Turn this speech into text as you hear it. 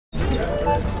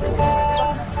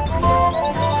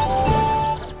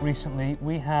recently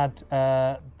we had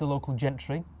the local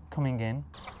gentry coming in.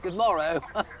 Good morrow.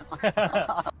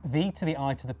 V to the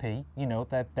I to the P, you know,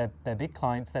 they're big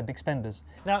clients, they're big spenders.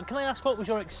 Now, can I ask, what was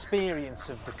your experience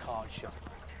of the card shop?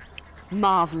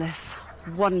 Marvellous,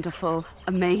 wonderful,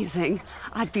 amazing.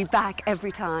 I'd be back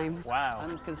every time. Wow.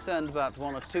 I'm concerned about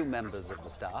one or two members of the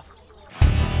staff.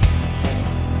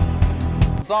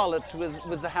 Varlet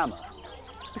with the hammer.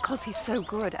 Because he's so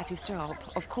good at his job,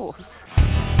 of course.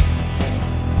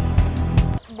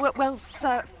 Well,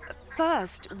 sir,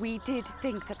 first we did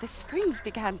think that the springs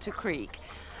began to creak.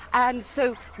 And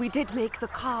so we did make the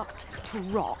cart to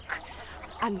rock.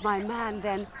 And my man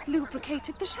then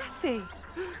lubricated the chassis.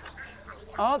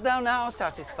 Art thou now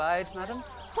satisfied, madam?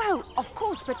 Well, of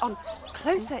course, but on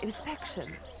closer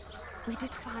inspection, we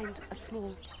did find a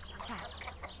small crack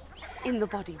in the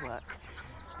bodywork,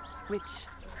 which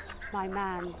my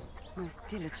man most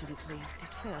diligently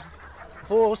did fill.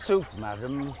 Forsooth,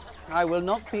 madam, I will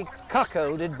not be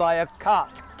cuckolded by a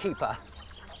cart keeper.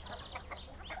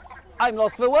 I'm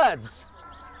lost for words.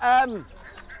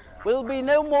 Will be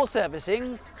no more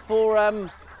servicing for, at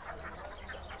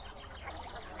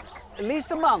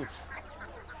least a month.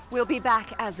 We'll be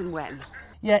back as and when.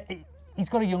 Yeah, he's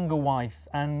got a younger wife,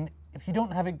 and if you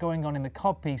don't have it going on in the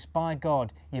codpiece, by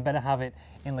God, you better have it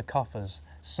in the coffers.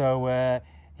 So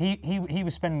he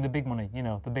was spending the big money, you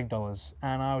know, the big dollars,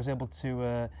 and I was able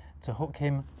to hook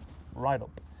him right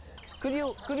up. Could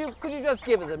you just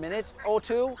give us a minute or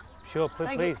two? Sure,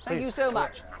 please. Thank you so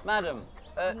much, madam.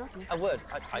 A word.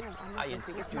 I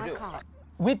insist you do.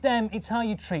 With them, it's how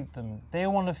you treat them. They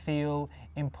want to feel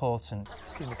important.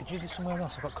 Excuse me, could you do somewhere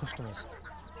else? I've got customers.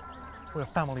 We're a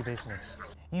family business.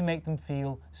 You make them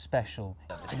feel special.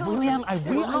 I really am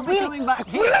going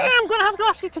to have to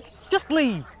ask you to just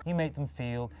leave. You make them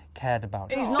feel cared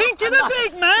about. Think you're the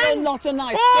big man! You're not a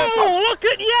nice person. person. Look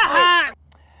at your hat!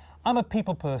 I'm a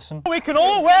people person. We can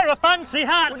all wear a fancy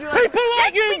hat. People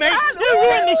like you, mate, you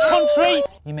ruin this country.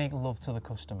 You make love to the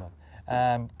customer.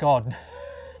 God,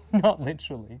 not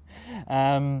literally.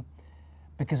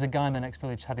 Because a guy in the next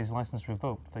village had his licence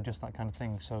revoked for just that kind of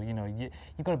thing. So, you know,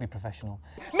 you've got to be professional.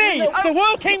 Me, the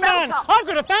working man, I've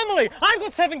got a family, I've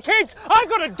got 7 kids, I've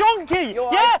got a donkey.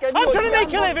 Yeah, I'm trying to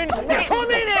make a living. You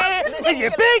come in here with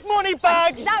your big money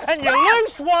bags and your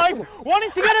loose wife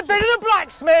wanting to get a bit of the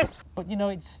blacksmith. But, you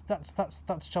know, that's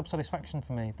job satisfaction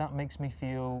for me. That makes me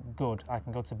feel good. I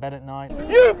can go to bed at night.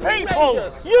 You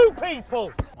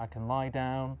people! I can lie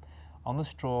down on the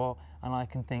straw and I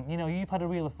can think, you know, you've had a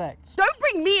real effect. Don't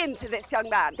bring me into this, young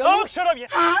man. Oh, shut up, you...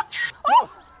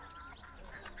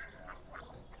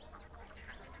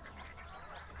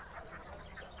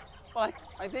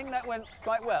 I think that went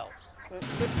quite well.